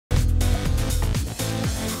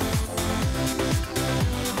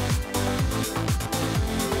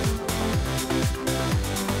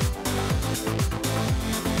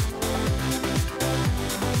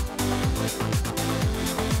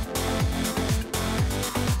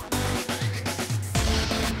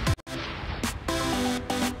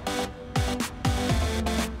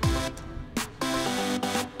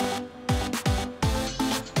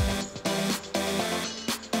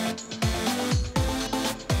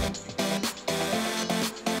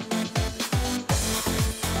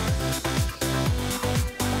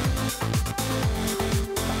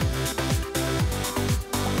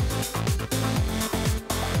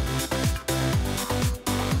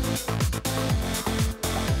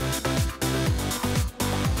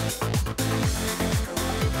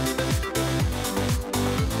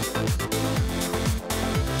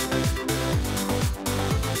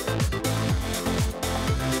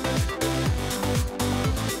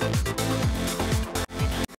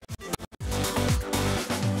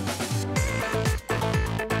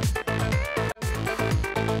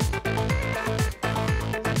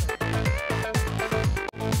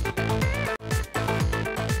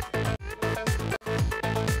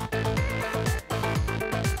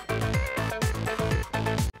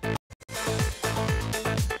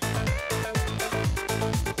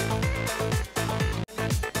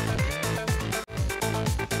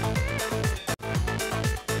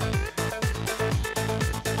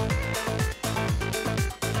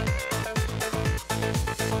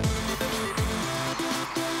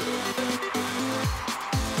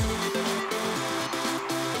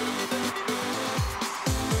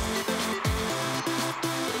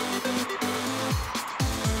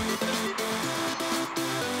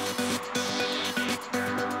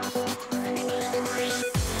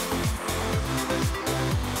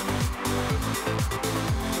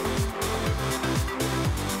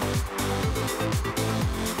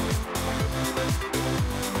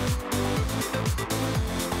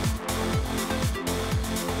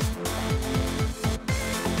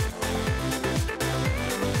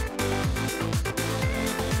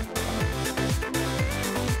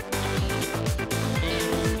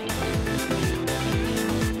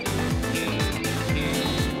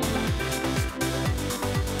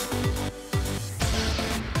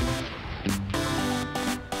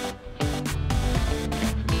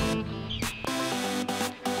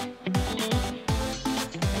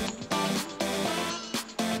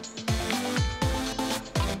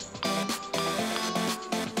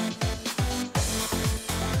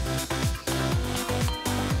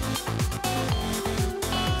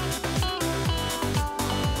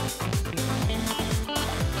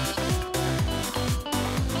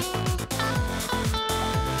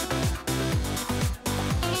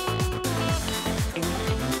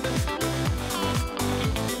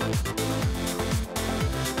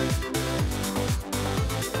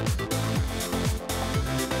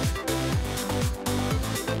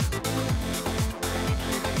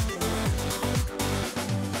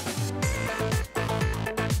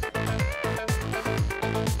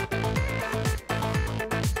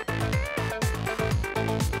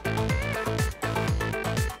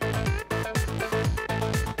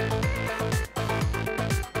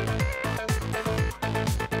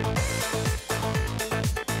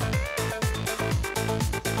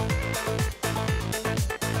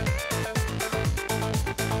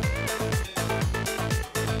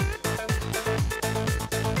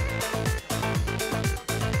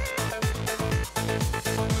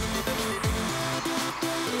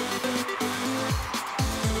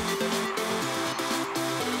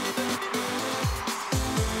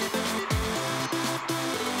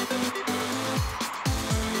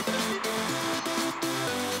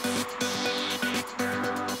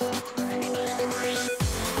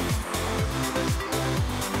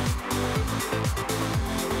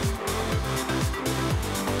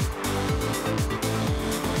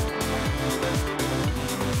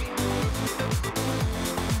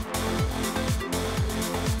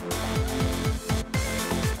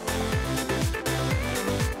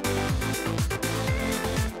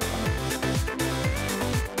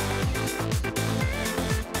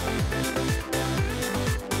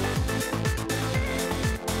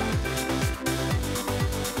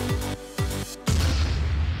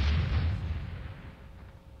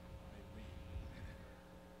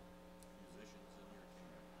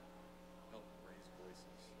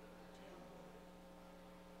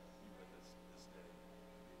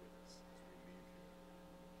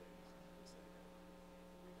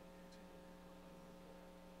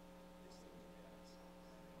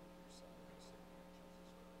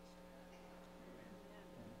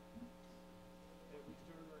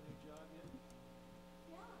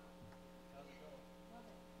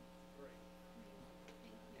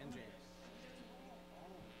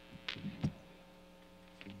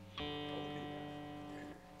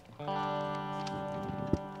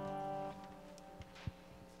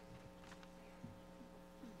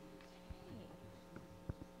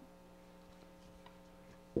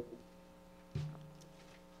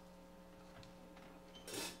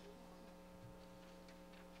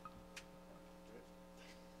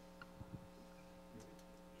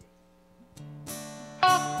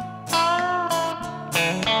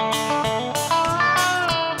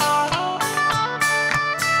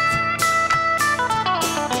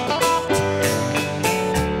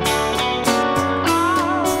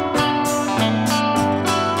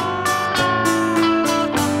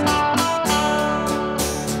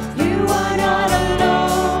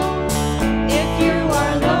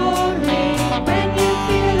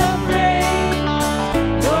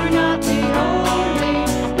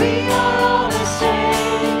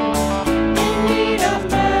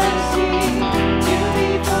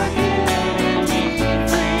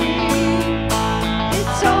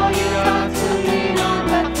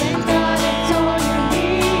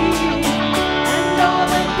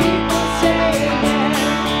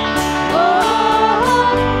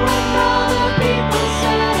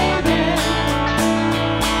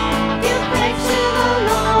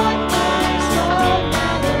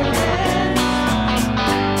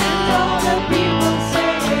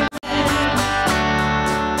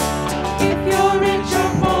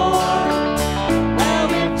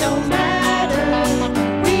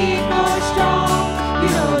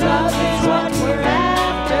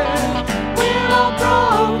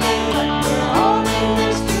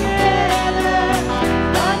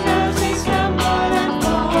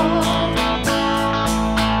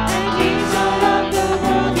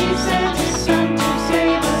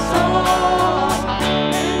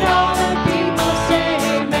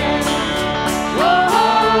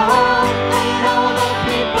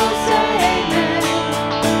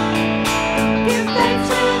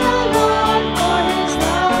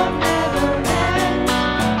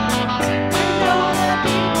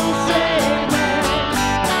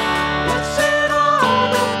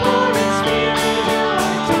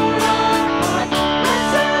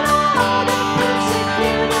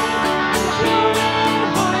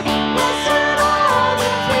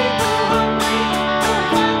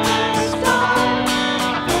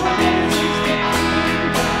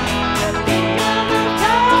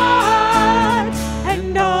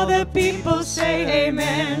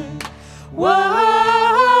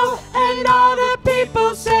Whoa, and all the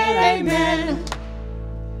people said amen.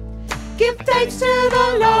 Give thanks to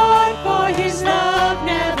the Lord, for his love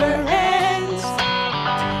never ends.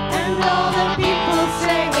 And all the people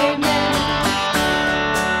say amen.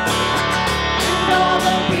 And all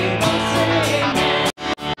the people say amen.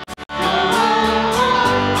 Oh, and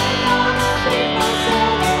all the people say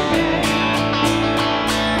amen.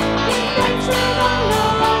 Give thanks to the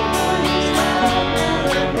Lord, for his love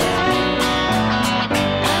never ends.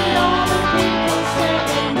 And all the people say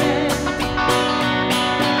amen.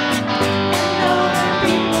 And all the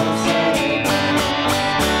people say amen.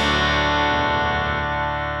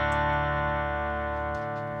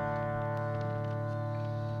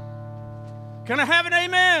 Can I have an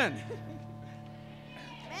amen?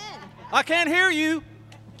 I can't hear you.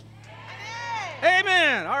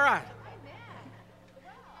 Amen. All right.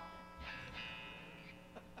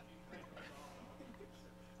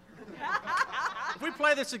 If we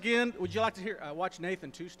play this again, would you like to hear watch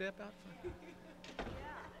Nathan two-step out?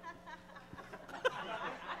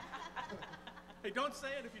 Hey, don't say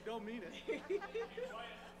it if you don't mean it.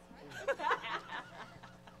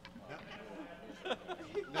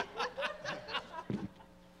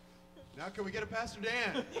 Now can we get a Pastor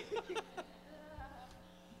Dan?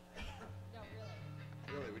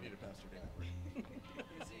 Really, we need a Pastor Dan.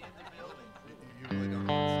 Is he in the building? You really don't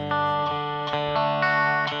know.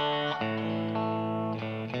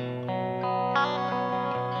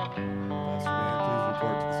 Pastor Dan, please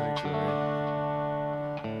report to the sanctuary.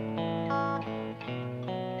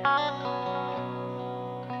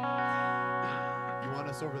 You want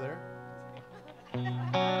us over there?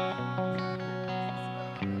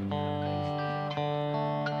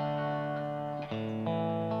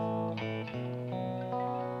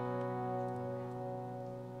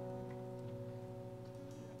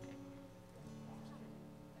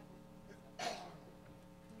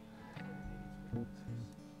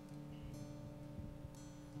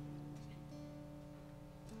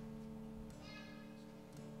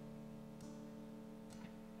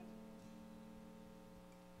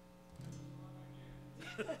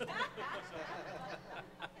 We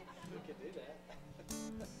can do that.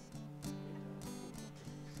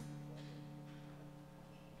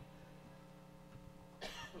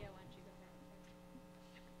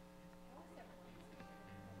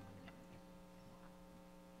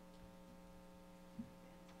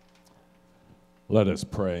 Let us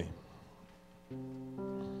pray.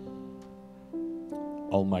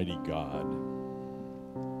 Almighty God,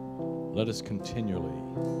 let us continually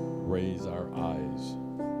raise our eyes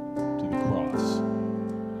to the cross,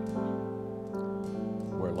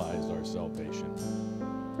 where lies our salvation.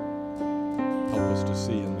 Help us to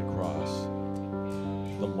see in the cross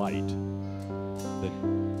the light that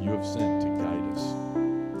you have sent to guide us.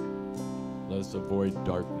 Let us avoid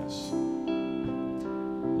darkness.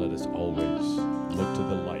 Let us always look to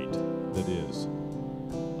the light that is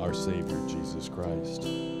our Savior, Jesus Christ.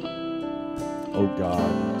 O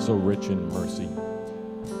God, so rich in mercy,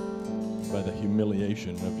 by the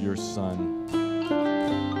humiliation of your Son,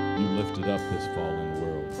 you lifted up this fallen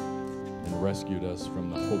world and rescued us from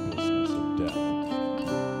the hopelessness of death.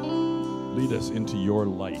 Lead us into your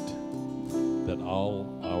light, that all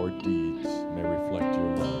our deeds may reflect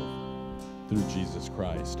your love. Through Jesus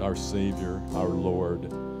Christ, our Savior, our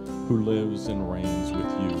Lord, who lives and reigns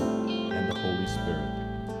with you and the Holy Spirit,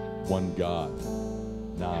 one God,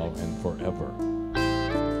 now and forever.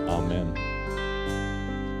 Amen.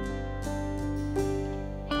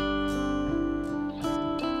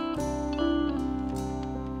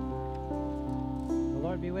 The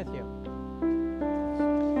Lord be with you.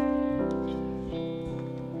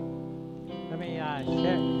 Let me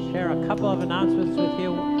share a couple of announcements with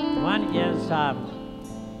you. One is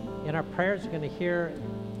in our prayers, you're going to hear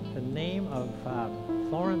the name of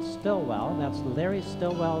Florence Stillwell. That's Larry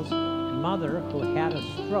Stillwell's mother, who had a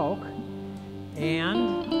stroke,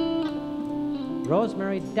 and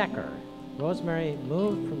Rosemary Decker. Rosemary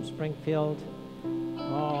moved from Springfield a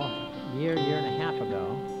year and a half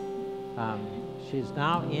ago. She's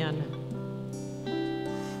now in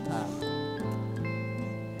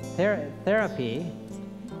therapy.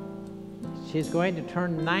 She's going to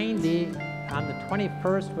turn 90 on the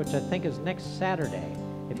 21st, which I think is next Saturday.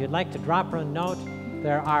 If you'd like to drop her a note,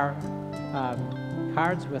 there are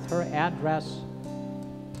cards with her address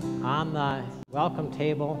on the welcome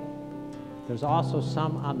table. There's also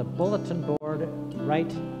some on the bulletin board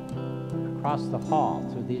right across the hall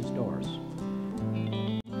through these doors.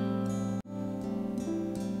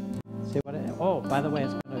 See what? Oh, by the way,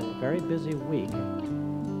 it's been a very busy week.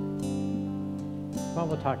 Well,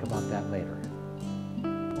 we'll talk about that later.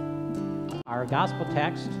 Our gospel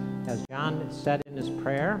text, as John said in his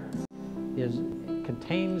prayer,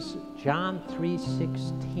 contains John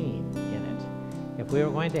 3:16 in it. If we were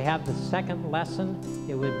going to have the second lesson,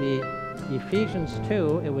 it would be Ephesians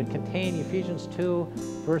 2. It would contain Ephesians 2,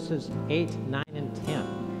 verses 8, 9, and 10.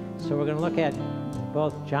 So we're going to look at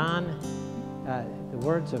both John, the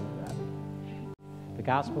words of the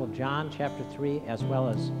Gospel of John, chapter 3, as well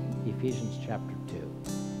as Ephesians chapter 2.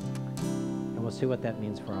 And we'll see what that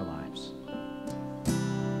means for our lives.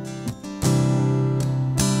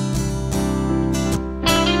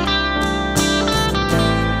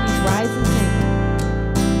 Rise and sing.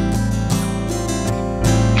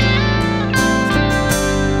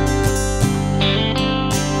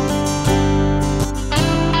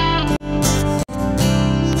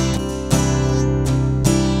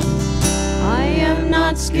 I am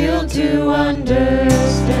not skilled to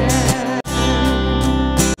understand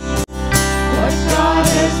what God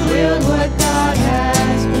has willed, what God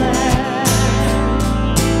has planned.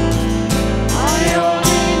 I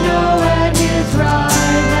only know at His right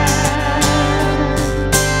hand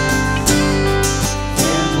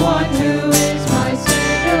is one who is my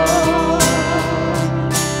Savior.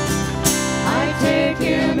 I take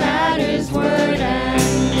Him at His word and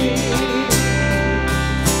believe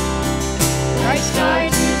Christ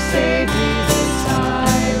died to save me, this I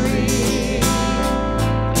read.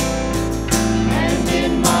 And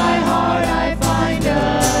in my heart I find a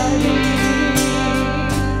need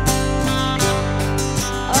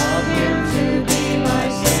of Him to be my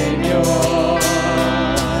Savior,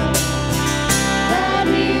 that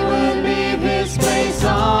He would leave His place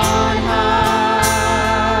on high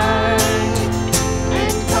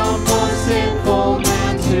and come for sinful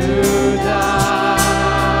man to die.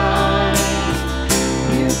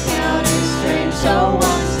 You counted strange, so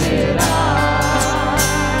once did I.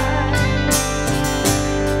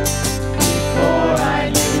 Before I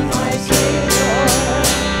knew my Savior.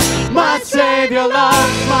 My Savior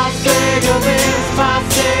loves, my Savior lives, my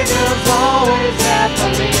Savior's always there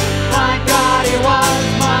for me. My God He was,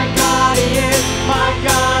 my God He is, my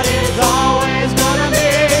God is always gonna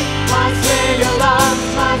be. My Savior loves,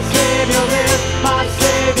 my Savior lives, my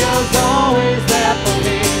Savior's always there for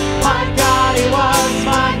me. My God He was,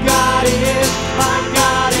 my God He is, my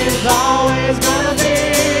God is always gonna be.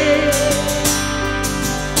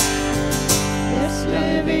 This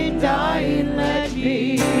living, dying, let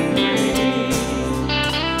me breathe.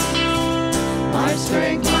 My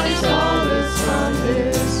strength, my solace from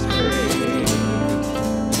this creed.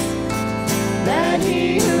 That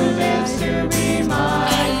He who lives to be my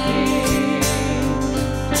King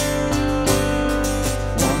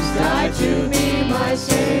once died to be my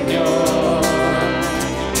Savior.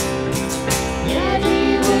 That He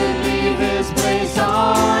would leave His place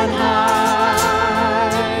on high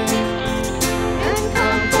and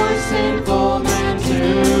come for sinful men to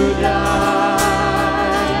die.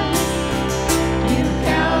 You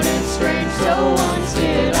counted strange, so once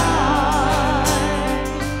did I.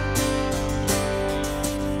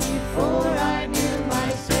 Before I knew my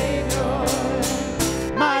Savior.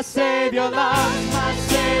 My Savior loves, my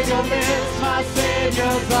Savior lives, my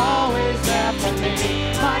Savior's always there for me.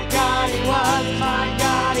 My God He was, my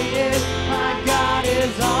God He is, my God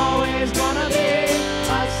is always gonna be.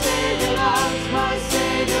 My Savior loves, my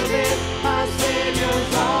Savior lives, my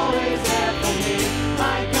Savior's always there for me.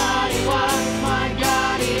 My God He was, my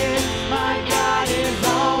God He is, my God is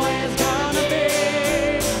always gonna be.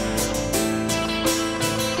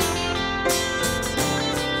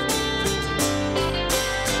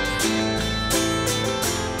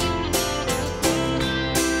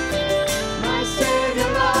 My Savior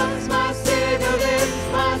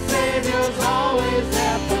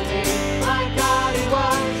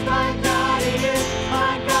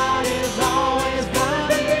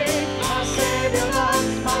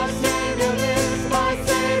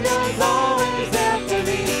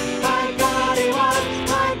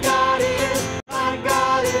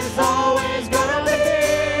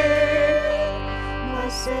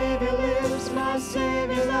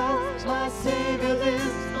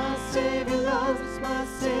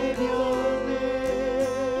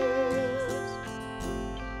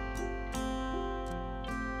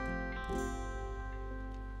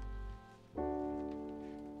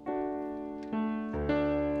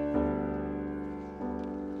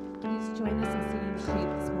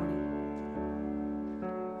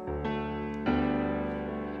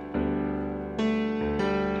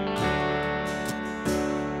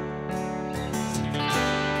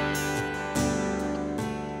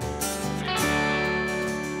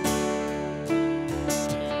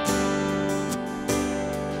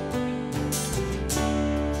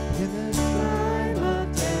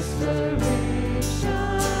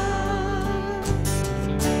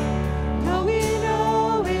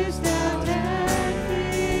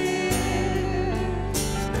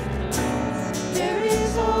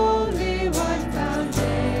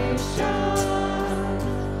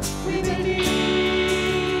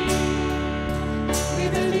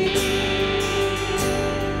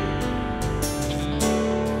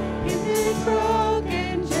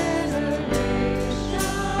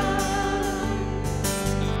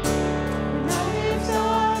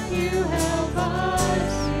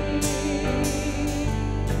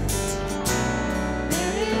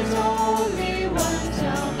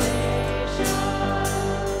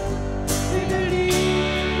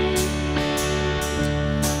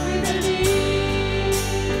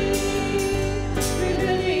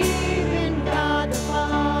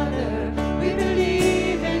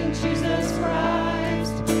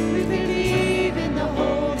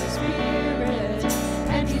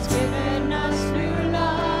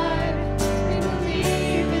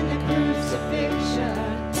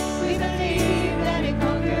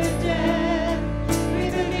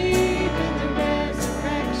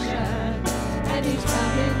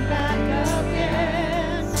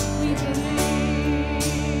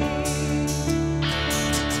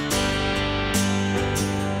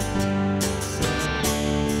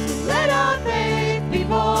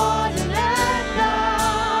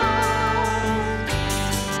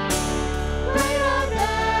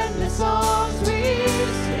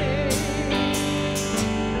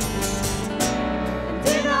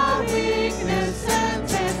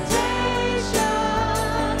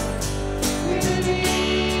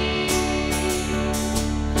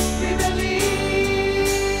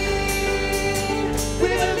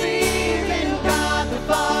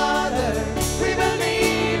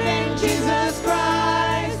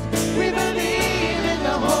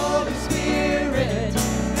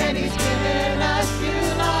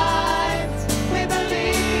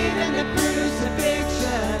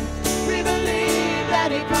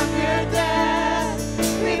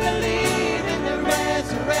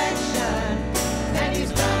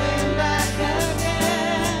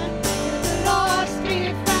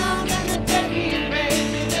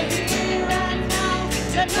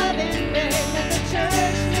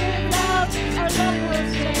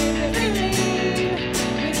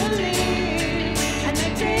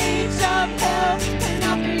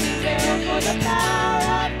the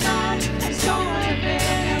power of God has shown within,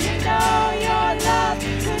 and we know your love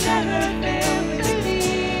will never fail.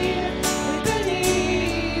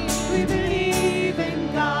 We believe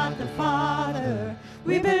in God the Father.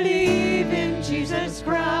 We believe in Jesus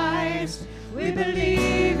Christ. We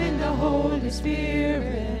believe in the Holy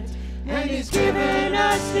Spirit, and He's given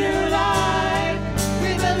us new life.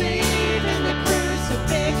 We believe in the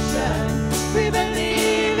crucifixion. We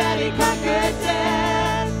believe that He conquered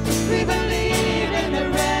death. We believe in the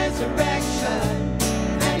resurrection,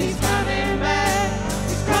 and He's coming back.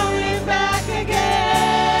 He's coming back again.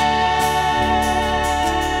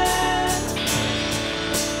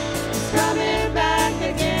 He's coming back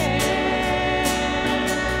again.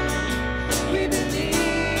 We believe.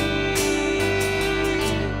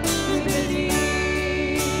 We believe.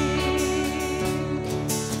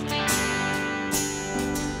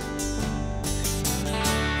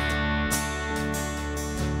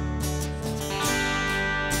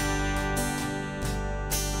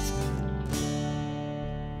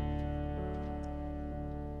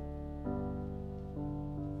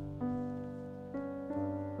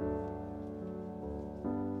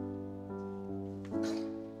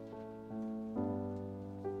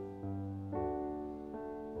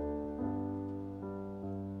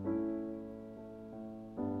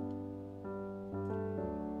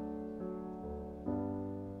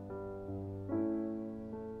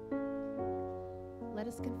 Let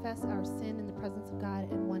us confess our sin in the presence of God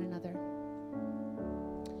and one another.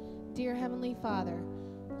 Dear Heavenly Father,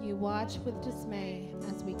 you watch with dismay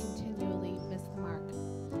as we continually miss the mark,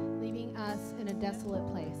 leaving us in a desolate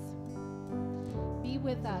place. Be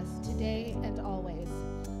with us today and always.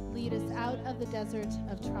 Lead us out of the desert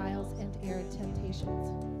of trials and arid temptations.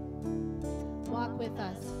 Walk with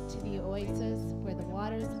us to the oasis where the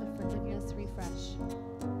waters of forgiveness refresh.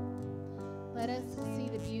 Let us see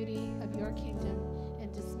the beauty of your kingdom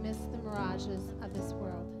and dismiss the mirages of this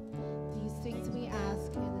world. These things we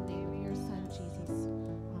ask in the name of your Son, Jesus.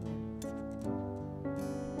 Amen.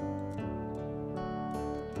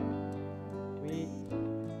 We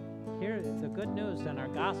hear the good news in our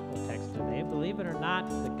gospel text today. Believe it or not,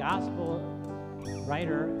 the gospel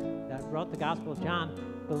writer that wrote the Gospel of John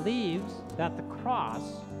believes that the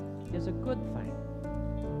cross is a good thing.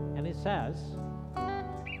 And he says,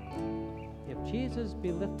 if Jesus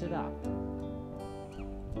be lifted up,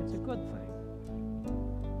 it's a good thing,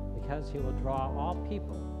 because he will draw all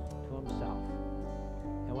people to himself.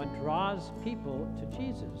 And what draws people to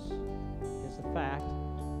Jesus is the fact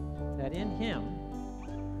that in him,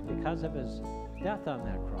 because of his death on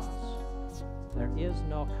that cross, there is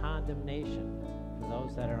no condemnation for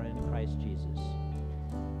those that are in Christ Jesus.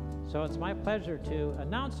 So it's my pleasure to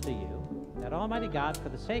announce to you that Almighty God, for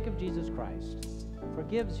the sake of Jesus Christ,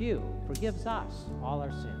 forgives us all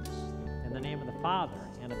our sins. In the name of the Father,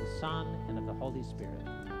 and of the Son, and of the Holy Spirit.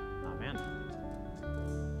 Amen.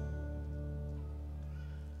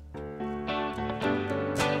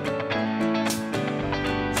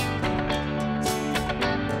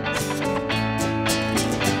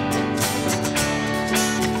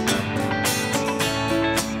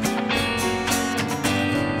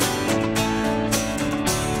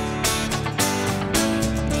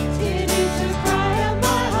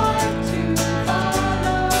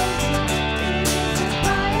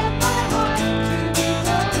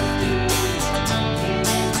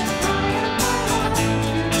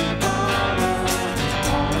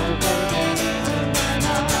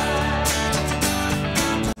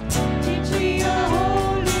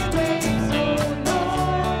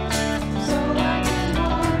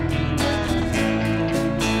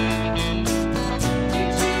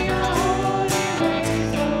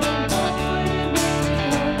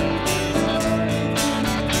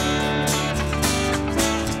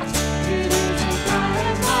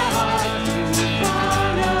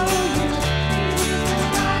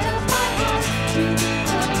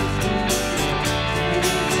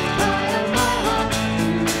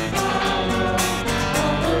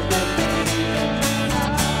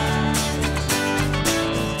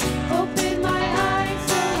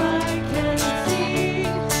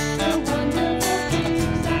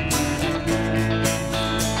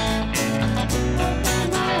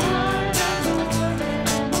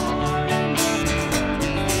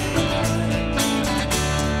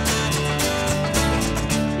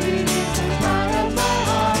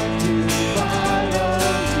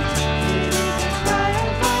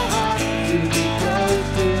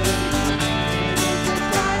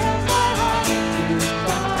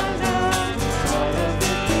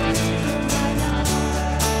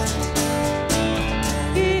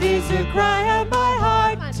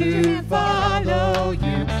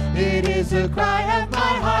 is a cry of my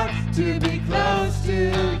heart to be close to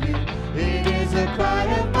you. It is a cry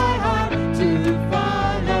of my heart to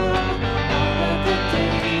follow all of the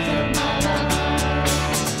days of my life.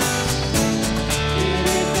 It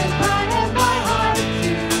is a cry of my heart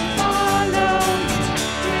to follow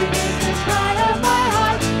you. It is a cry of my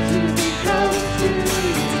heart to be close to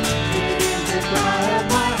you. It is a cry of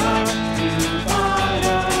my heart to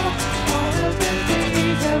follow all of the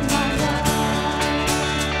days of my life.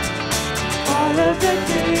 All of the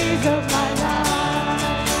days of my life.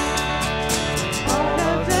 All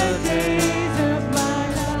of the days of my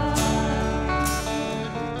life.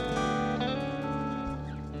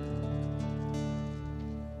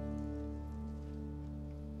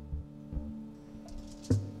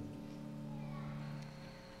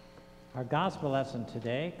 Our gospel lesson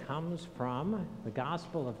today comes from the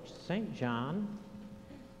Gospel of St. John,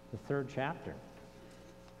 the 3rd chapter.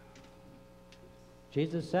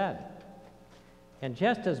 Jesus said, "And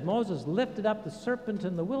just as Moses lifted up the serpent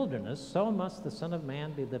in the wilderness, so must the Son of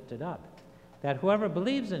Man be lifted up, that whoever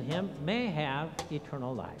believes in him may have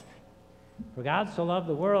eternal life. For God so loved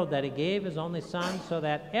the world that he gave his only Son, so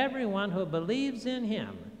that everyone who believes in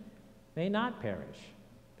him may not perish,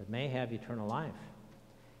 but may have eternal life.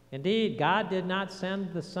 Indeed, God did not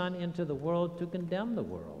send the Son into the world to condemn the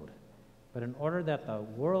world, but in order that the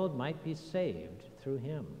world might be saved through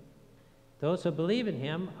him. Those who believe in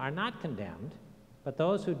him are not condemned, but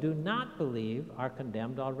those who do not believe are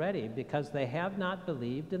condemned already, because they have not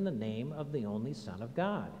believed in the name of the only Son of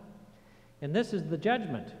God. And this is the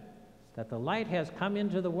judgment, that the light has come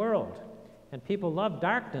into the world, and people love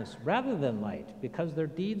darkness rather than light, because their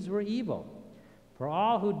deeds were evil. For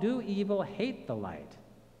all who do evil hate the light,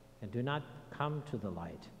 and do not come to the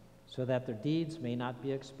light, so that their deeds may not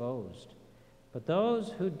be exposed. But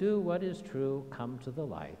those who do what is true come to the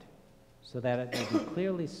light, so that it may be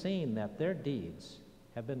clearly seen that their deeds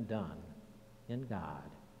have been done in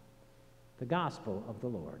God." The Gospel of the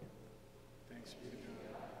Lord. Thanks be to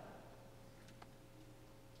God.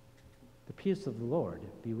 The peace of the Lord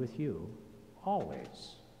be with you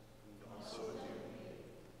always.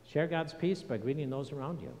 Share God's peace by greeting those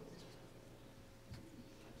around you.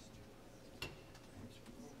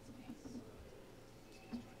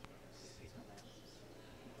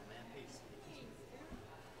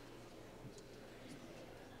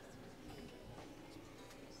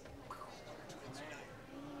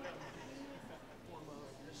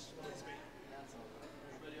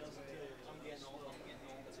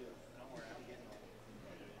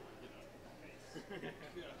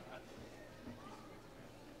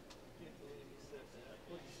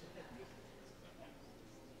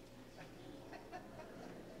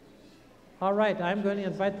 All right, I'm going to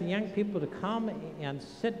invite the young people to come and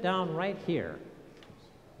sit down right here.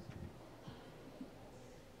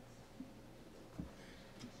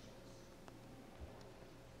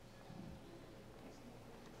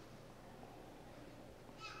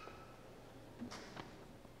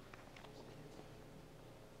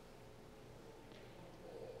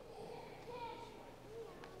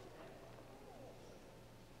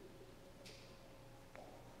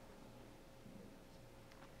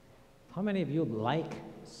 How many of you like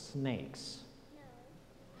snakes?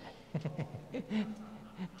 No.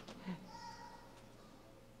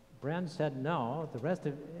 Bren said no. The rest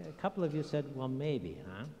of, a couple of you said, well, maybe,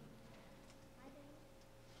 huh?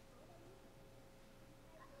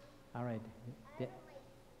 All right.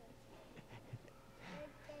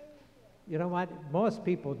 You know what? Most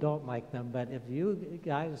people don't like them, but if you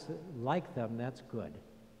guys like them, that's good.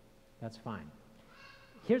 That's fine.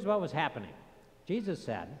 Here's what was happening. Jesus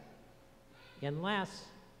said, "Unless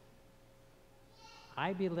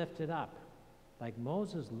I be lifted up, like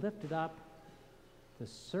Moses lifted up the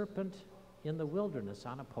serpent in the wilderness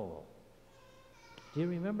on a pole." Do you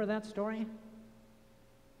remember that story?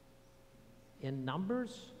 In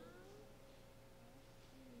Numbers,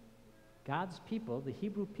 God's people, the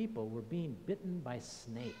Hebrew people, were being bitten by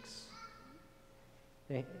snakes.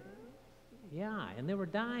 And they were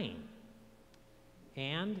dying.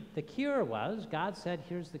 And the cure was, God said,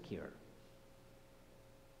 here's the cure.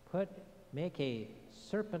 Make a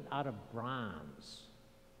serpent out of bronze,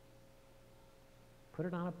 put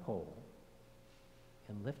it on a pole,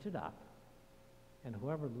 and lift it up, and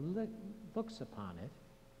whoever looks upon it,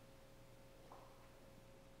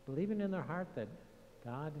 believing in their heart that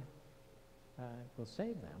God will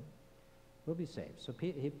save them, will be saved. So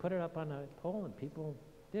he put it up on a pole, and people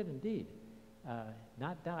did indeed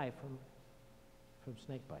not die from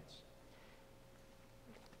snake bites.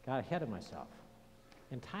 Got ahead of myself.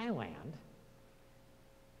 In Thailand,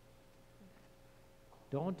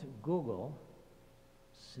 don't Google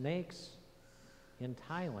snakes in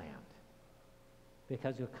Thailand,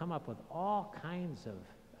 because you'll come up with all kinds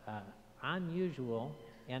of unusual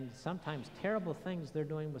and sometimes terrible things they're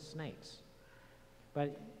doing with snakes.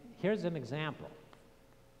 But here's an example.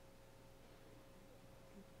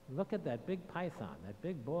 Look at that big python, that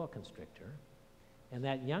big boa constrictor, and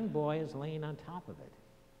that young boy is laying on top of it.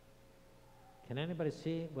 Can anybody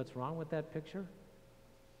see what's wrong with that picture?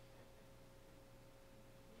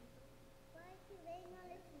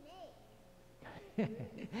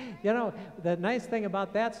 You know, the nice thing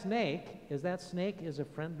about that snake is a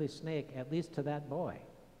friendly snake, at least to that boy.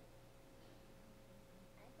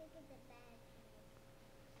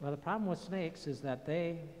 Well, the problem with snakes is that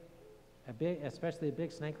especially a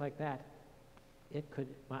big snake like that,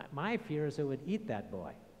 my fear is it would eat that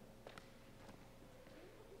boy.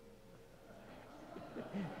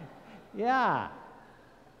 Yeah.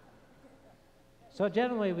 So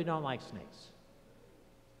generally we don't like snakes.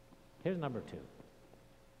 Here's number 2.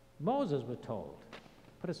 Moses was told,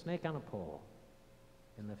 put a snake on a pole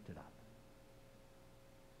and lift it up.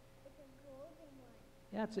 It's a golden one.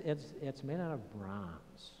 Yeah, it's made out of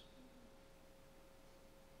bronze.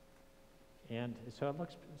 And so it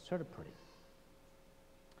looks sort of pretty.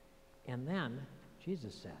 And then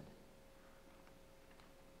Jesus said,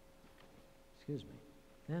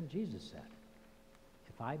 then Jesus said,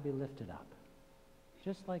 if I be lifted up,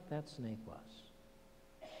 just like that snake was,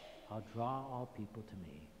 I'll draw all people to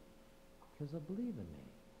me, because they'll believe in me.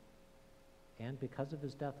 And because of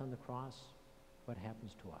his death on the cross, what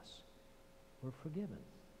happens to us? We're forgiven.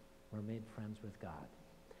 We're made friends with God.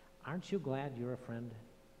 Aren't you glad you're a friend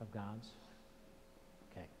of God's?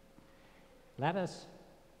 Okay. Let us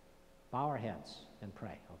bow our heads and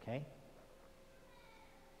pray, okay?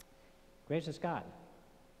 Gracious God,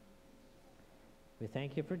 we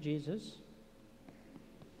thank you for Jesus.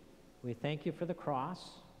 We thank you for the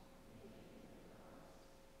cross.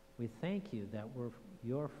 We thank you that we're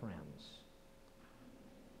your friends.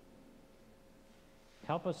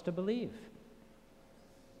 Help us to believe.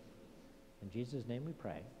 In Jesus' name we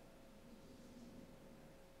pray.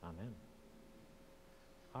 Amen.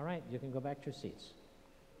 All right, you can go back to your seats.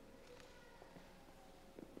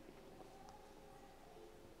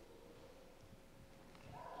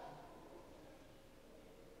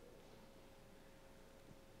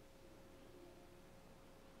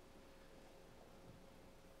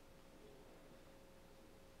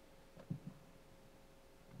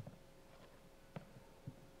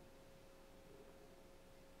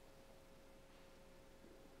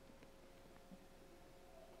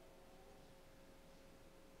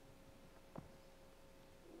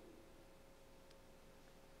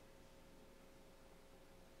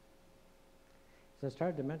 As I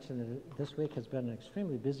started to mention, this week has been an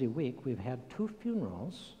extremely busy week. We've had 2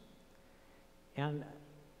 funerals, and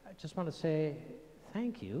I just want to say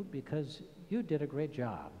thank you, because you did a great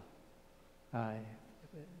job.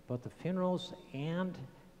 Both the funerals and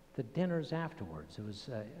the dinners afterwards. It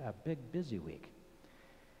was a big, busy week.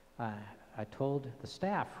 I told the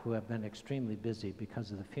staff, who have been extremely busy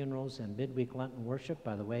because of the funerals and midweek Lenten worship.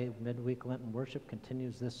 By the way, midweek Lenten worship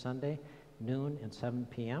continues this Sunday, noon and 7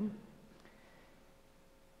 p.m.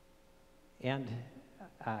 And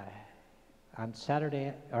on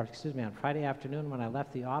Friday afternoon, when I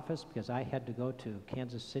left the office, because I had to go to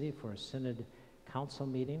Kansas City for a Synod Council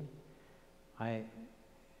meeting, I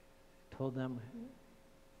told them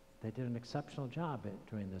they did an exceptional job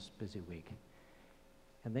during this busy week.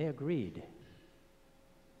 And they agreed.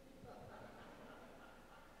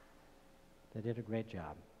 They did a great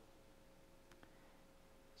job.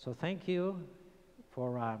 So thank you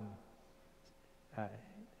for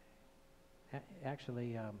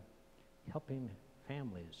helping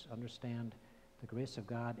families understand the grace of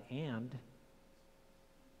God and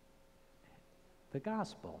the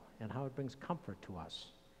gospel and how it brings comfort to us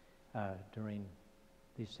during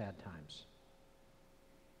these sad times.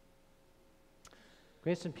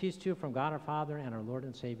 Grace and peace to you from God our Father and our Lord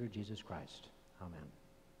and Savior Jesus Christ. Amen.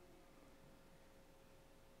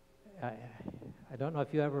 I don't know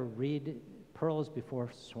if you ever read Pearls Before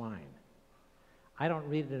Swine. I don't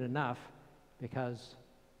read it enough because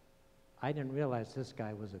I didn't realize this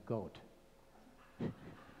guy was a goat.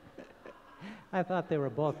 I thought they were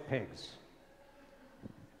both pigs.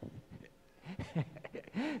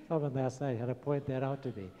 Someone last night had to point that out to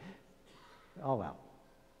me. Oh well.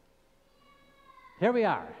 Here we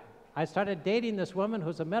are. I started dating this woman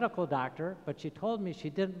who's a medical doctor, but she told me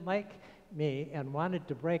she didn't like me and wanted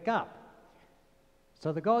to break up.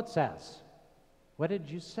 So the goat says, "What did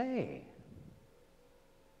you say?"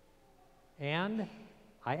 And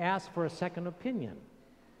I asked for a second opinion.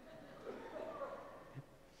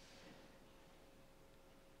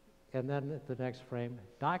 And then the next frame,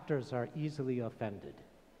 doctors are easily offended.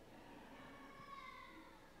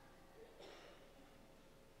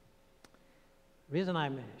 The reason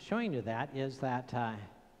I'm showing you that is that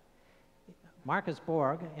Marcus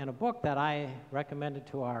Borg, in a book that I recommended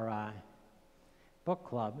to our book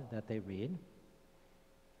club that they read,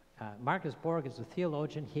 Marcus Borg is a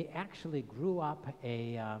theologian. He actually grew up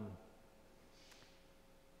a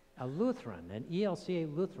Lutheran, an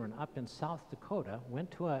ELCA Lutheran up in South Dakota,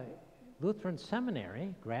 went to a Lutheran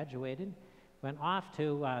seminary, graduated, went off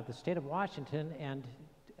to the state of Washington and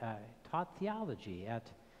taught theology at,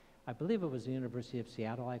 I believe it was the University of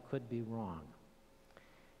Seattle. I could be wrong.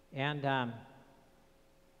 And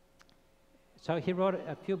so he wrote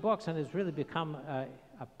a few books and has really become a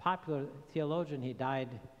popular theologian. He died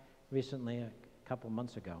recently, a couple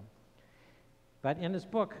months ago. But in his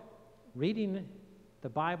book, Reading the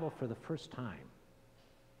Bible for the First Time,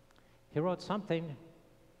 he wrote something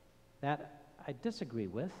that I disagree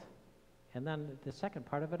with, and then the second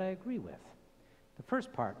part of it I agree with. The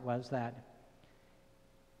first part was that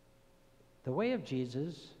the way of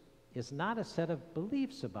Jesus is not a set of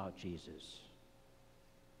beliefs about Jesus.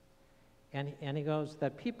 And he goes,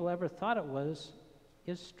 that people ever thought it was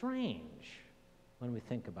is strange when we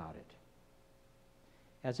think about it.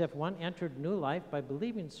 As if one entered new life by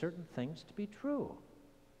believing certain things to be true.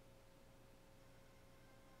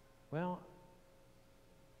 Well,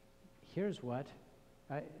 here's what,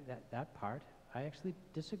 that part, I actually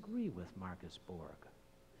disagree with Marcus Borg.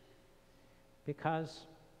 Because,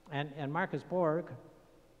 and Marcus Borg,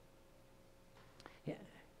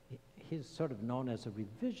 he's sort of known as a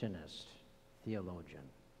revisionist theologian.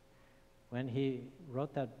 When he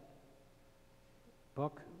wrote that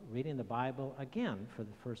book, Reading the Bible, again for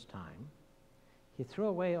the first time, he threw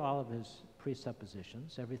away all of his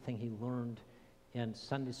presuppositions, everything he learned in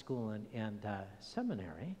Sunday school and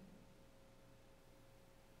seminary,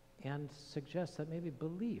 and suggests that maybe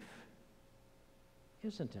belief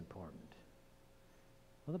isn't important.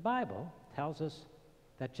 Well, the Bible tells us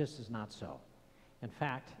that just is not so. In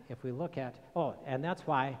fact, if we look at, and that's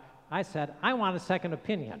why I said, I want a second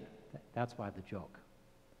opinion. That's why the joke.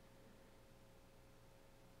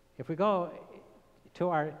 If we go to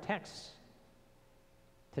our text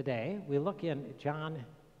today, we look in John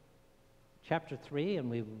chapter 3, and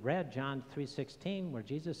we've read John 3:16, where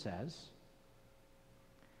Jesus says,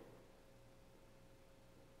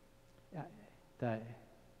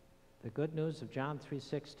 the good news of John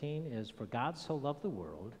 3:16 is, for God so loved the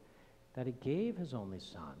world that he gave his only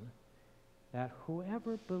Son, that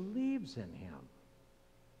whoever believes in him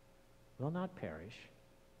will not perish,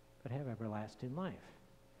 but have everlasting life.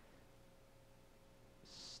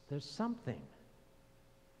 There's something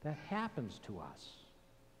that happens to us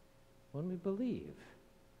when we believe.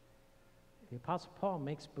 The Apostle Paul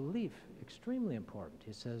makes belief extremely important.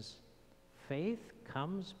 He says, faith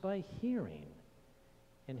comes by hearing,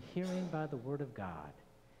 and hearing by the Word of God.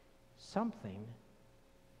 Something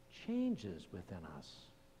changes within us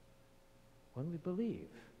when we believe.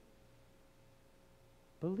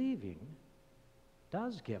 Believing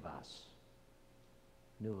does give us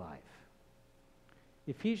new life.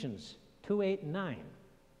 Ephesians 2:8 and 9.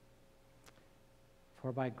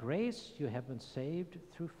 For by grace you have been saved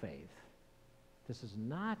through faith. This is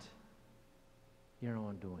not your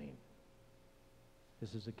own doing.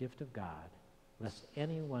 This is a gift of God, lest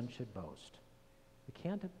anyone should boast. We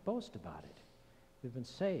can't boast about it. We've been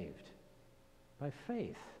saved by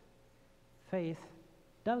faith. Faith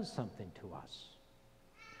does something to us.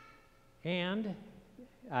 And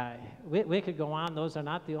we could go on. Those are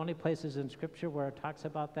not the only places in Scripture where it talks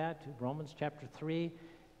about that. Romans chapter 3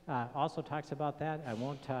 also talks about that. I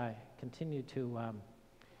won't continue to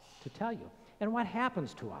tell you. And what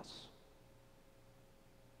happens to us?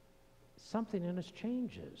 Something in us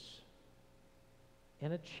changes.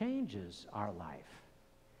 And it changes our life.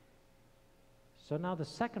 So now the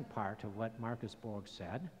second part of what Marcus Borg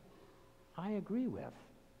said, I agree with.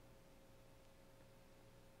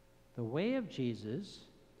 The way of Jesus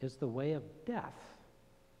is the way of death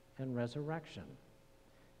and resurrection,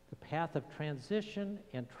 the path of transition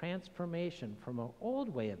and transformation from an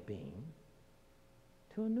old way of being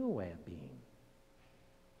to a new way of being.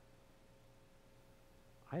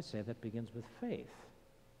 I say that begins with faith.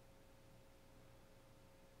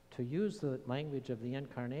 To use the language of the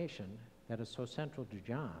incarnation that is so central to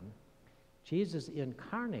John, Jesus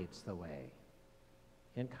incarnates the way.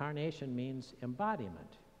 Incarnation means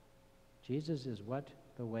embodiment. Jesus is what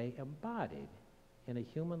the way embodied in a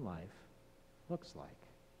human life looks like.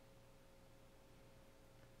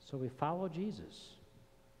 So we follow Jesus.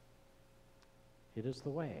 It is the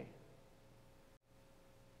way.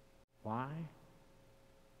 Why?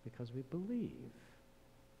 Because we believe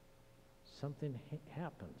something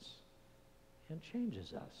happens and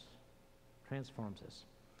changes us, transforms us.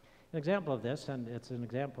 An example of this, and it's an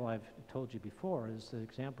example I've told you before, is the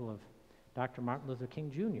example of Dr. Martin Luther King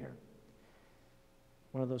Jr.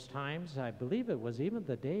 One of those times, I believe it was even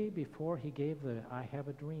the day before he gave the I Have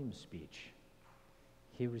a Dream speech,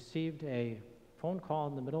 he received a phone call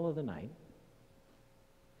in the middle of the night,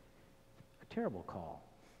 a terrible call,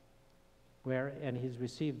 and he's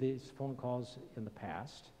received these phone calls in the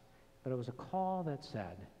past, but it was a call that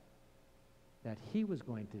said that he was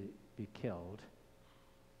going to be killed.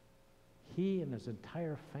 He and his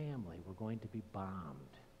entire family were going to be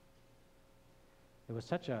bombed. It was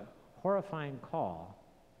such a horrifying call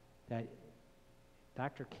that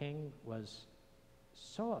Dr. King was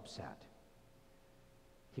so upset,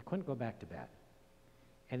 he couldn't go back to bed.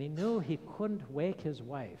 And he knew he couldn't wake his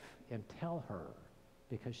wife and tell her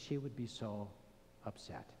because she would be so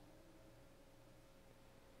upset.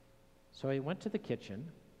 So he went to the kitchen,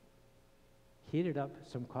 heated up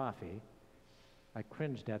some coffee. I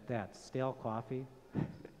cringed at that, stale coffee.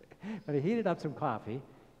 But he heated up some coffee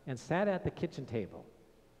and sat at the kitchen table.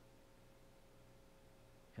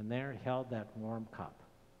 And there held that warm cup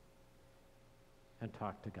and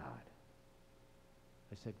talked to God.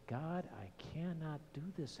 I said, God, I cannot do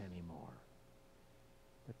this anymore.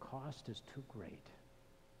 The cost is too great.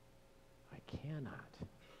 I cannot.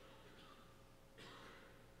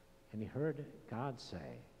 And he heard God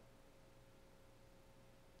say,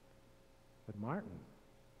 but Martin,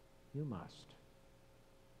 you must.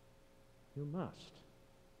 You must.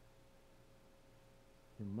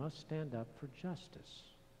 You must stand up for justice,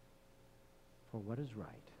 for what is right.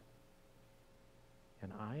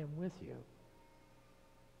 And I am with you.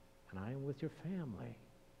 And I am with your family.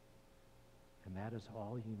 And that is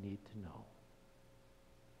all you need to know.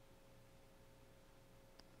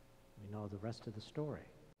 We know the rest of the story.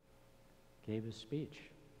 Gave his speech,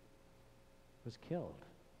 was killed.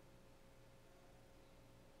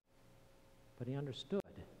 But he understood.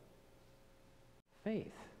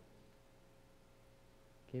 Faith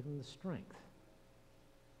gave him the strength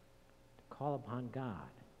to call upon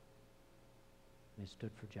God. And he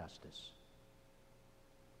stood for justice.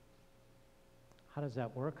 How does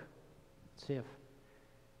that work? Let's see if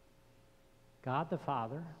God the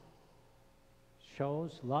Father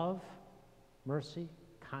shows love, mercy,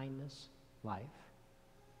 kindness, life.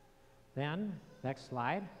 Then, next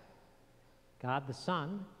slide, God the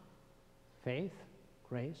Son, faith,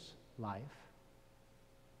 grace, life,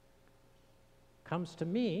 comes to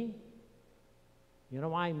me. You know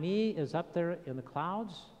why me is up there in the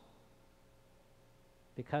clouds?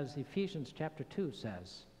 Because Ephesians chapter 2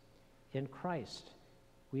 says, in Christ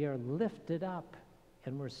we are lifted up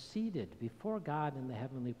and we're seated before God in the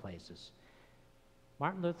heavenly places.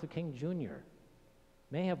 Martin Luther King Jr.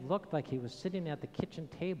 may have looked like he was sitting at the kitchen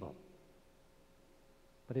table,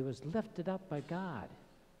 but he was lifted up by God,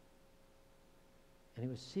 and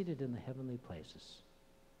he was seated in the heavenly places.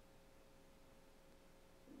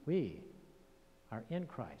 We are in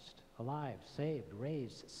Christ, alive, saved,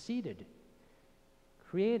 raised, seated,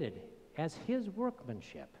 created as his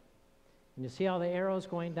workmanship. And you see all the arrows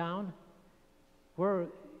going down? We're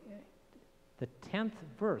the 10th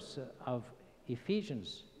verse of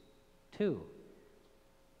Ephesians 2.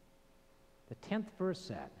 The 10th verse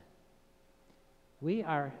said, we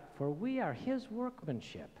are his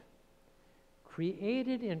workmanship,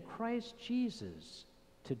 created in Christ Jesus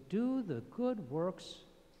to do the good works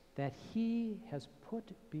that he has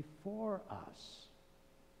put before us,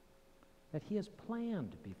 that he has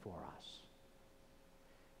planned before us.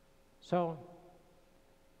 So,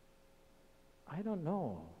 I don't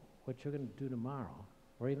know what you're going to do tomorrow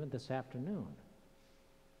or even this afternoon.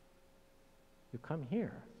 You come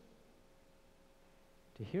here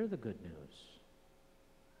to hear the good news,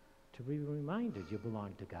 to be reminded you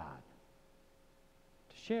belong to God,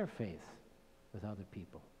 to share faith with other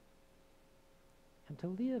people, and to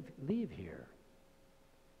leave here.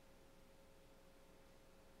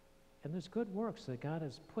 And there's good works that God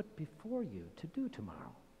has put before you to do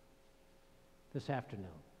tomorrow, this afternoon,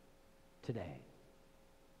 today,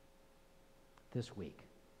 this week.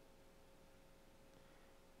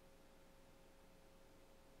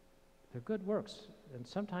 They're good works, and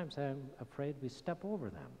sometimes I'm afraid we step over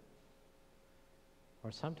them.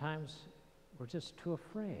 Or sometimes we're just too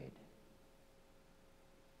afraid.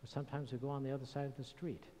 Or sometimes we go on the other side of the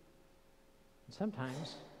street. And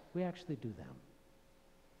sometimes we actually do them.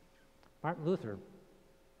 Martin Luther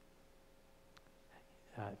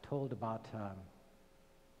told about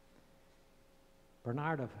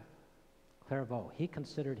Bernard of Clairvaux. He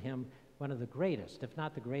considered him one of the greatest, if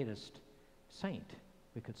not the greatest, saint,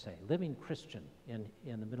 we could say, living Christian in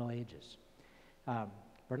the Middle Ages.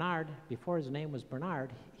 Bernard, before his name was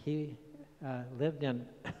Bernard, he lived in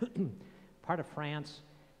part of France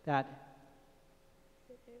that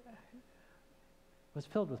was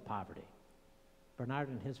filled with poverty. Bernard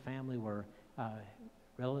and his family were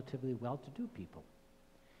relatively well-to-do people.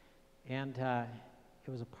 And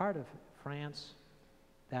it was a part of France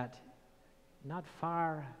that not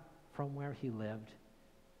far from where he lived,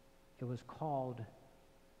 it was called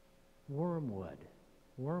Wormwood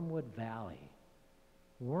Valley.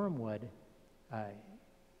 Wormwood,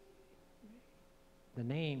 the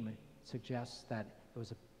name suggests that it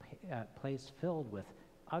was a place filled with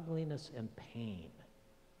ugliness and pain.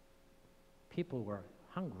 People were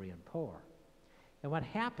hungry and poor. And what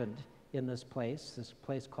happened in this place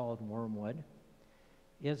called Wormwood,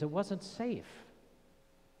 is it wasn't safe.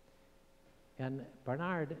 And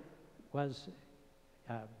Bernard was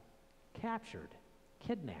captured,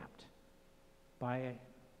 kidnapped by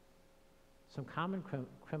some common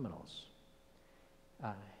criminals.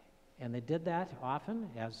 And they did that often,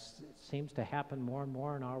 as it seems to happen more and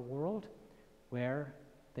more in our world, where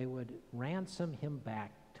they would ransom him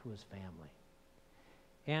back to his family.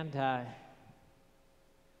 And of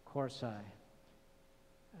course,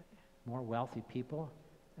 more wealthy people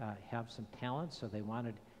have some talent, so they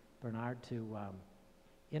wanted Bernard to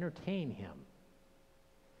entertain him.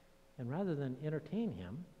 And rather than entertain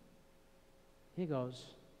him, he goes,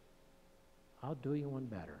 I'll do you one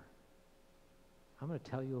better. I'm going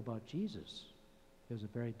to tell you about Jesus. He was a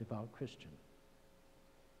very devout Christian.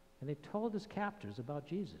 And they told his captors about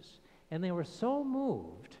Jesus. And they were so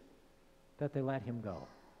moved that they let him go.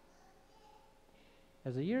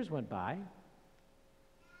 As the years went by,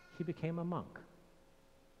 he became a monk.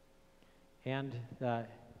 And the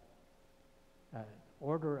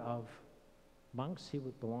order of monks he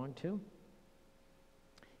would belong to,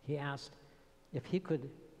 he asked if he could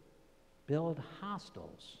build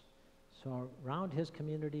hostels. So around his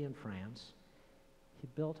community in France, he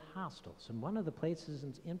built hostels. And one of the places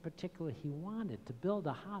in particular he wanted to build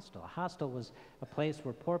a hostel. A hostel was a place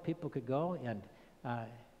where poor people could go and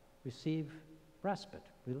receive respite,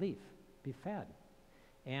 relief, be fed.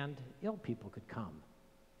 And ill people could come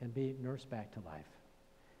and be nursed back to life.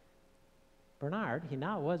 Bernard, he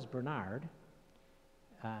now was Bernard,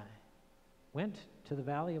 went to the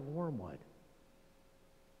Valley of Wormwood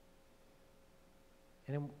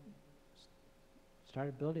and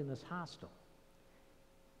started building this hostel.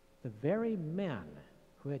 The very men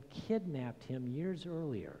who had kidnapped him years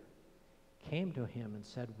earlier came to him and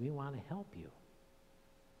said, we want to help you.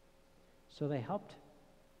 So they helped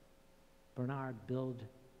Bernard build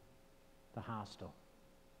the hostel.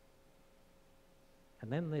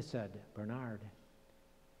 And then they said, Bernard,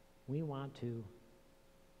 we want to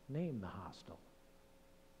name the hostel.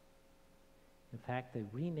 In fact, they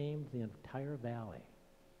renamed the entire valley.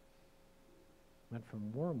 Went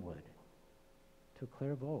from Wormwood to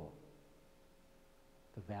Clairvaux,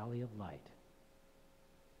 the Valley of Light.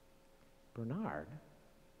 Bernard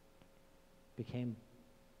became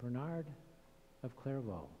Bernard of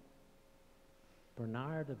Clairvaux,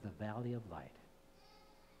 Bernard of the Valley of Light.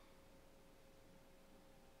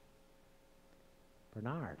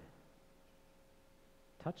 Bernard,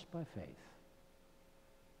 touched by faith,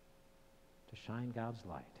 to shine God's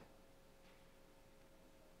light.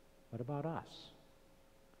 What about us?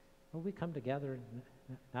 Well, we come together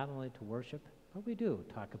not only to worship, but we do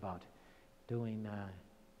talk about doing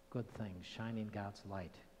good things, shining God's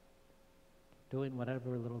light, doing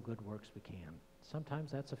whatever little good works we can.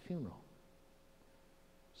 Sometimes that's a funeral.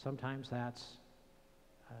 Sometimes that's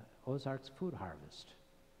Ozark's food harvest.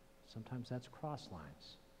 Sometimes that's cross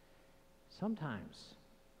lines. Sometimes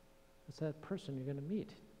it's that person you're going to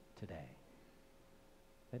meet today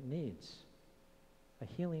that needs a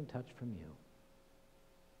healing touch from you.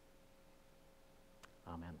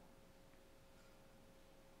 Amen.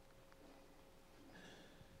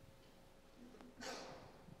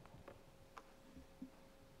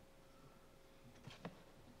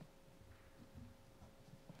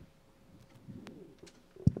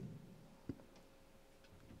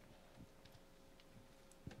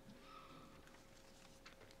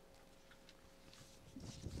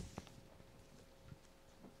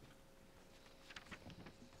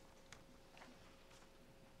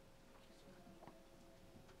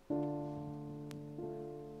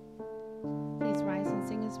 Please rise and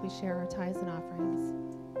sing as we share our tithes and offerings.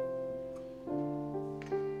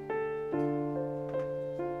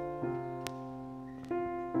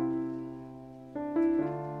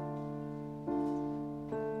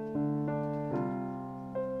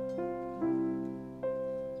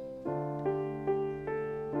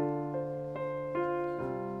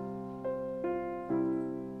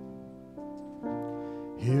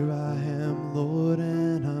 Here I am, Lord,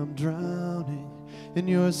 and I'm drowning in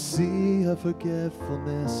your sea of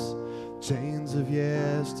forgetfulness. Chains of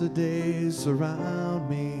yesterday surround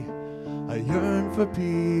me. I yearn for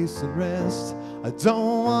peace and rest. I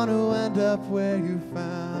don't want to end up where you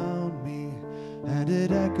found me. And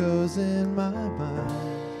it echoes in my mind,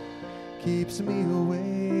 keeps me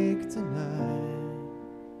awake tonight.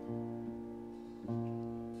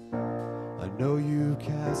 I know you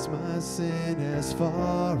cast my sin as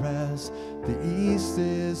far as the east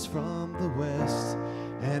is from the west,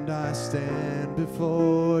 and I stand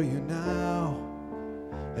before you now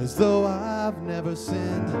as though I've never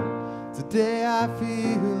sinned. Today I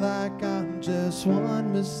feel like I'm just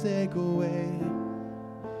one mistake away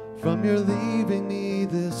from your leaving me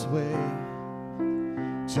this way.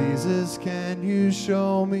 Jesus, can you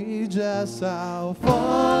show me just how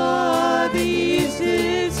far the east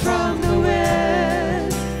is from the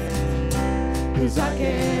west? 'Cause I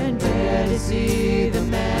can't bear to see the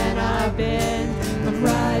man I've been. I'm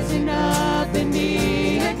rising up in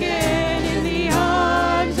me again. In the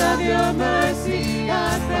arms of your mercy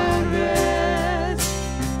I found rest.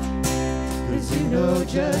 'Cause you know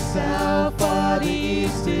just how far the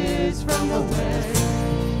east is from the west.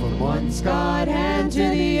 From one scarred hand to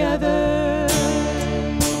the other.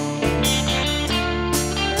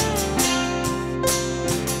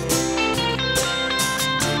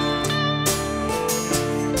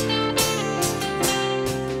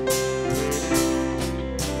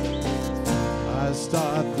 I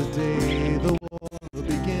start the day the war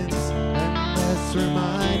begins, and that's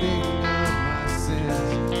reminding of my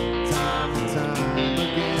sins. Time and time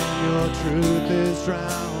again, your truth is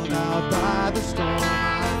drowned out by the storm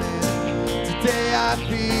I'm in. Today I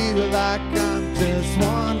feel like I'm just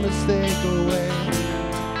one mistake away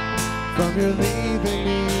from your leaving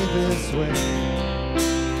me this way.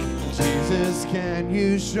 Jesus, can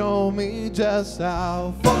you show me just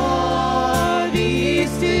how far the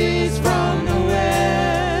east is from the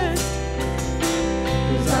west?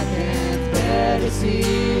 'Cause I can't bear to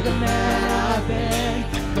see the man I've been.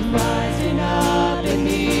 I'm rising up in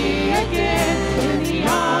me again. In the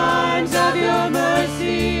arms of your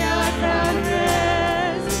mercy I found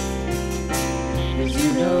rest. 'Cause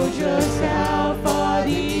you know just how far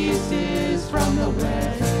the east is from the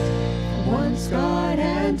west. One scarred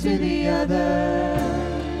hand to the other.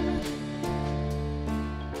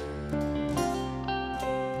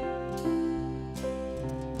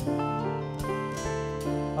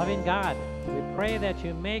 Loving God, we pray that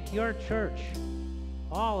you make your church,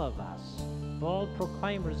 all of us, bold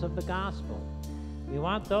proclaimers of the gospel. We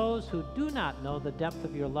want those who do not know the depth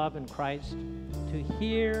of your love in Christ to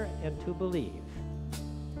hear and to believe.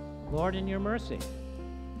 Lord, in your mercy,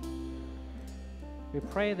 we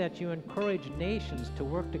pray that you encourage nations to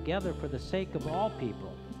work together for the sake of all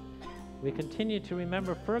people. We continue to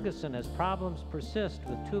remember Ferguson as problems persist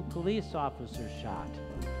with 2 police officers shot.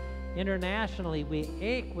 Internationally, we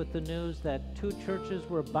ache with the news that 2 churches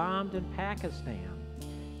were bombed in Pakistan.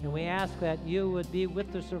 And we ask that you would be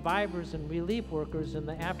with the survivors and relief workers in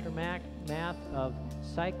the aftermath of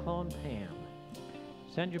Cyclone Pam.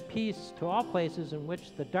 Send your peace to all places in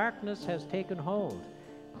which the darkness has taken hold,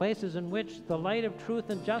 places in which the light of truth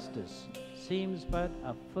and justice seems but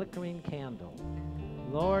a flickering candle.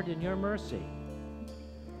 Lord, in your mercy,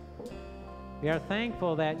 we are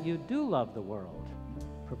thankful that you do love the world.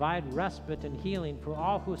 Provide respite and healing for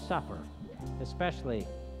all who suffer, especially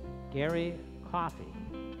Gary Coffey,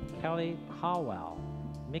 Kelly Caldwell,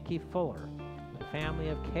 Mickey Fuller, the family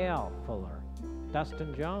of Cale Fuller,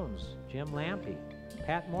 Dustin Jones, Jim Lampy,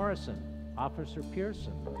 Pat Morrison, Officer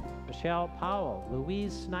Pearson, Michelle Powell,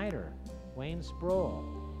 Louise Snyder, Wayne Sproul,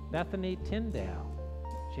 Bethany Tyndale,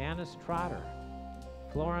 Janice Trotter,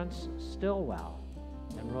 Florence Stillwell,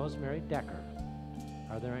 and Rosemary Decker.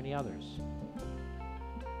 Are there any others?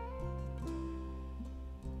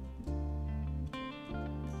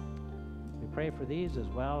 We pray for these as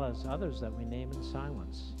well as others that we name in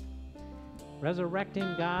silence.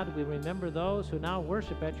 Resurrecting God, we remember those who now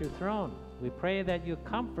worship at your throne. We pray that you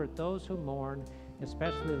comfort those who mourn,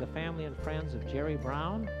 especially the family and friends of Jerry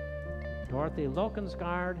Brown, Dorothy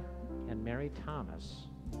Lokensgaard, and Mary Thomas.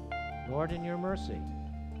 Lord, in your mercy,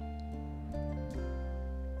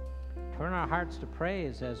 turn our hearts to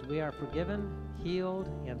praise as we are forgiven, healed,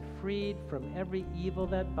 and freed from every evil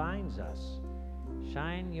that binds us.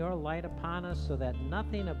 Shine your light upon us so that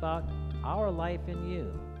nothing about our life in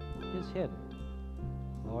you is hidden.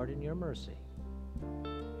 Lord, in your mercy.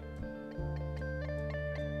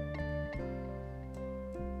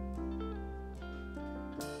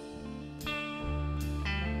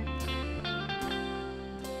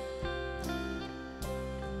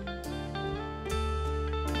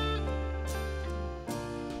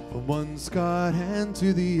 from one scarred hand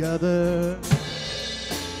to the other.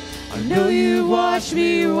 I know you washed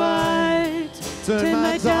me white, turn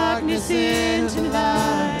my darkness into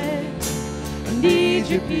light. I need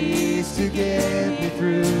your peace to get me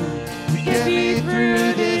through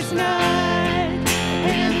this night. I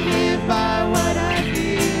can't live by what I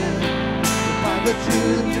feel, but by the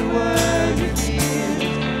truth your word reveals.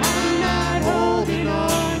 I'm not holding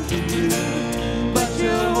on to you, but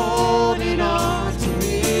you're holding on to me.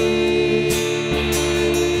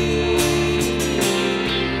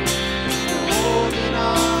 You're holding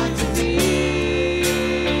on to me.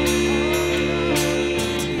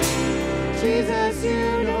 Jesus,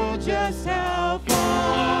 you know just how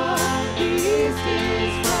far the east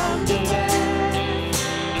is from the west.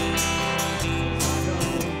 I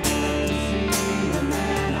don't have to see the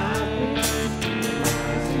man I've been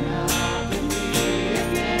rising up in me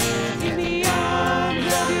again. In the arms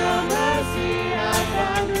of your mercy I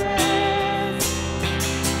found rest.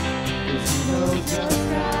 'Cause you know just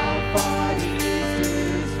how far the east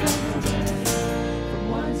is from the west, from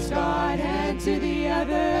one scarred hand to the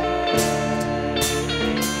other.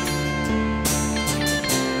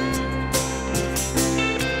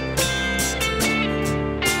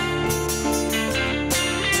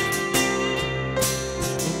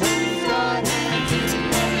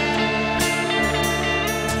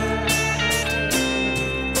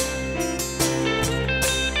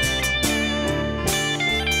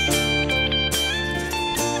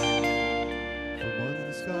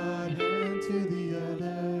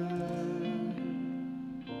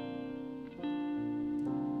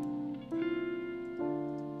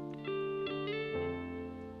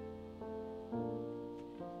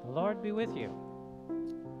 The Lord be with you.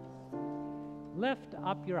 Lift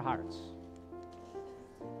up your hearts.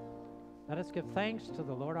 Let us give thanks to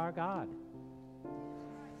the Lord our God.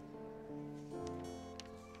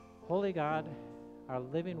 Holy God, our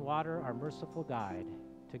living water, our merciful guide,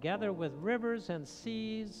 together with rivers and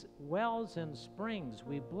seas, wells and springs,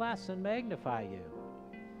 we bless and magnify you.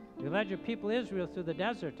 You led your people Israel through the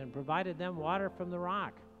desert and provided them water from the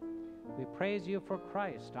rock. We praise you for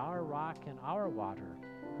Christ, our rock and our water,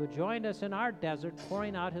 who joined us in our desert,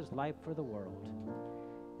 pouring out his life for the world.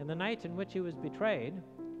 In the night in which he was betrayed,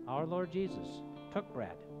 our Lord Jesus took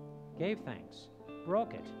bread, gave thanks,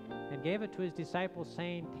 broke it, and gave it to his disciples,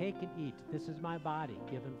 saying, "Take and eat. This is my body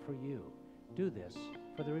given for you. Do this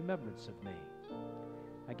for the remembrance of me."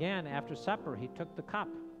 Again, after supper, he took the cup,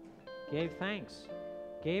 gave thanks,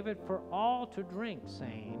 gave it for all to drink,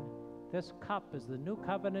 saying, "This cup is the new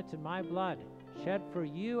covenant in my blood, shed for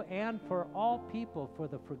you and for all people for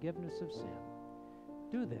the forgiveness of sin.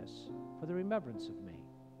 Do this for the remembrance of me."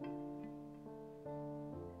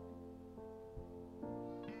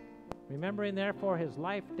 Remembering therefore his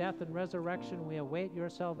life, death, and resurrection, we await your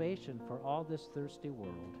salvation for all this thirsty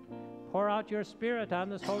world. Pour out your Spirit on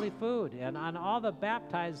this holy food and on all the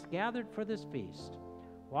baptized gathered for this feast.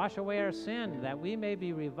 Wash away our sin, that we may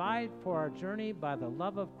be revived for our journey by the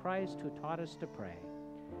love of Christ, who taught us to pray.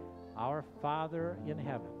 Our Father in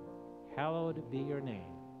heaven, hallowed be your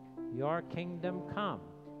name. Your kingdom come,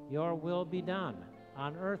 your will be done,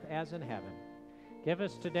 on earth as in heaven. Give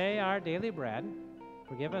us today our daily bread.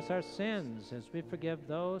 Forgive us our sins as we forgive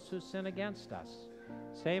those who sin against us.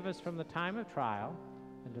 Save us from the time of trial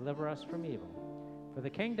and deliver us from evil. For the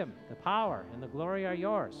kingdom, the power, and the glory are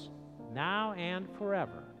yours, now and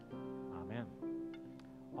forever. Amen.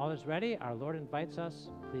 All is ready. Our Lord invites us.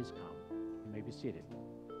 Please come. You may be seated.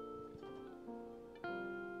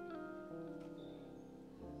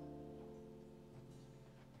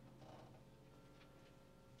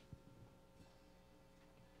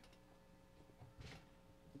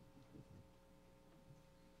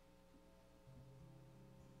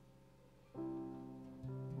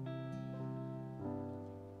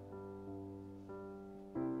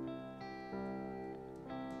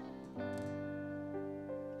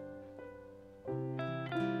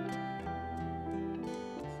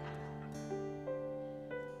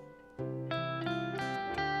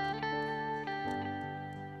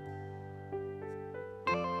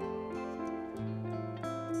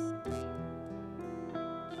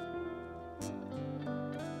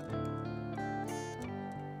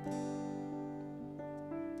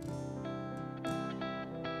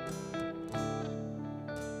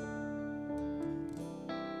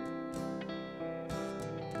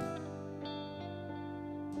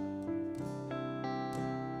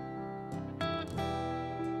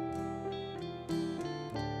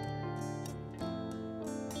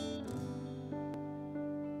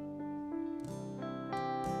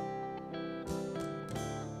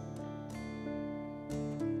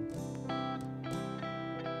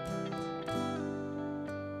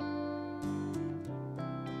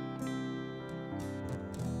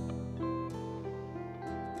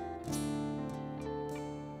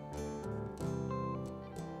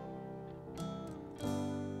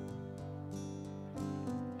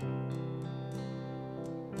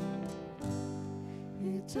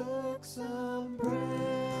 took some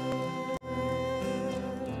bread,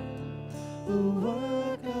 the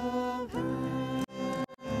work of hands,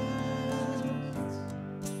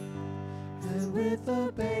 and with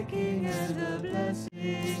a baking and a blessing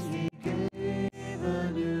he gave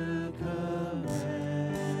a new command.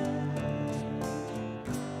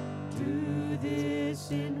 Do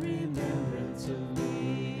this in remembrance of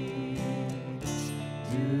me.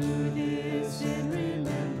 Do this in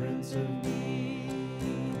remembrance of me.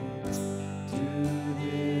 Do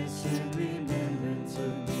this in remembrance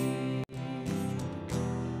of me.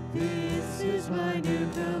 This is my new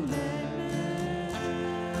commandment.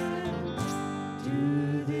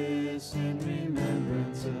 Do this in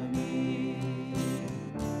remembrance of me.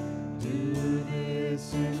 Do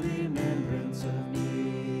this in remembrance of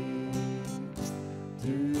me.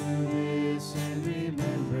 Do this in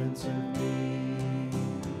remembrance of me.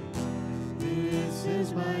 This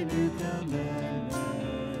is my new commandment.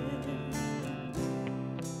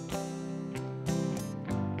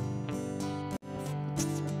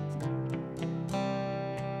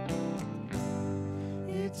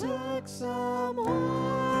 It took some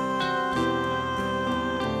wine,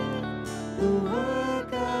 the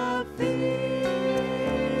work of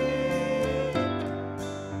faith,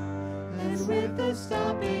 and with the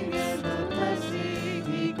stopping and the blessing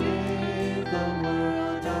he gave the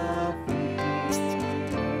world of faith.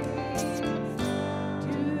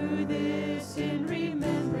 Do this in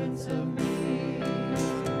remembrance of me.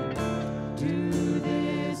 Do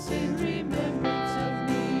this in remembrance of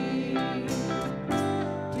me.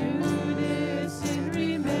 Do this in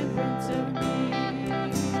remembrance of me.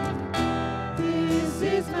 This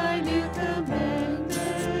is my new commandment.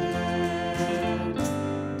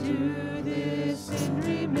 Do this in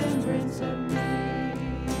remembrance of me.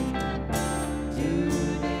 Do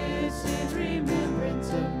this in remembrance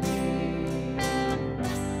of me.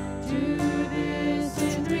 Do this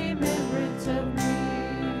in remembrance of me.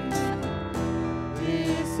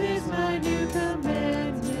 This is my new commandment.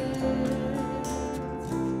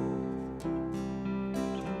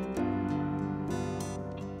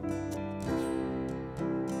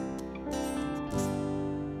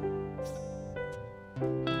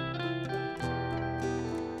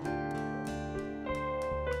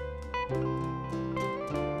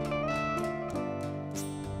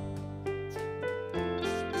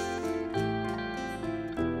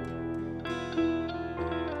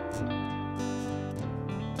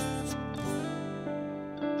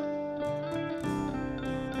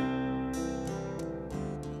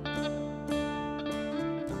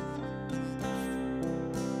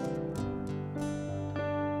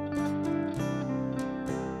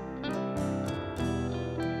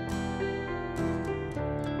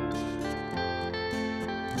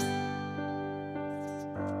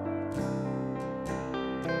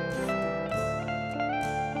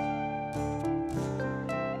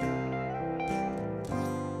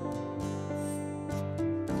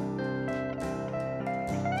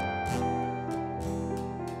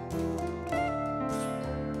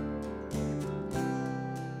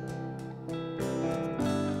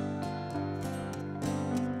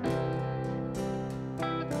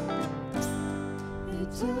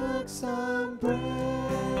 Took some bread,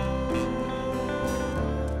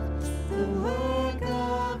 the work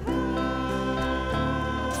of hands,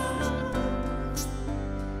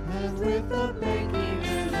 and with the baking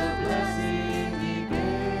and the blessing he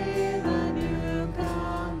gave a new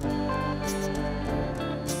command.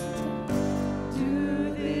 Do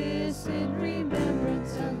this in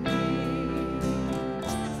remembrance of me.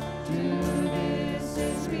 Do this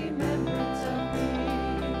in remembrance of me.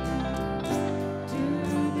 Do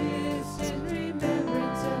this in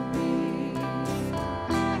remembrance of me.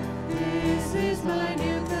 This is my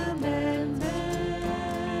new commandment.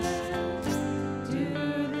 Do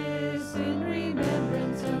this in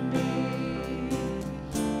remembrance of me.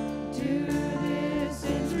 Do this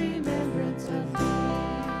in remembrance of me.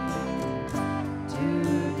 Do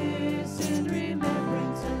this in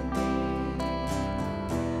remembrance of me.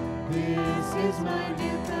 This is my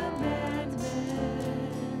new commandment.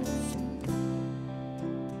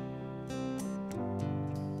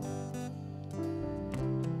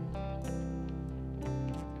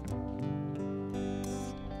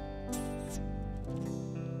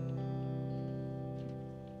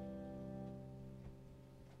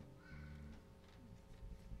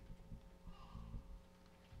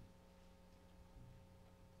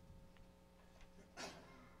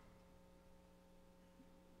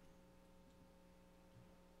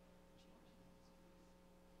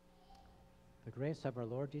 The grace of our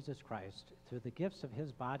Lord Jesus Christ, through the gifts of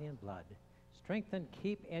his body and blood, Strengthen,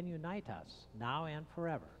 keep, and unite us now and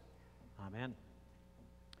forever. Amen.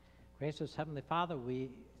 Gracious Heavenly Father,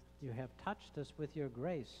 you have touched us with your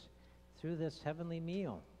grace through this heavenly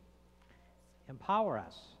meal. Empower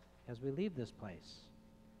us as we leave this place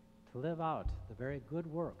to live out the very good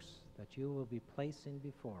works that you will be placing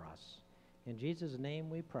before us. In Jesus' name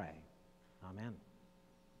we pray. Amen.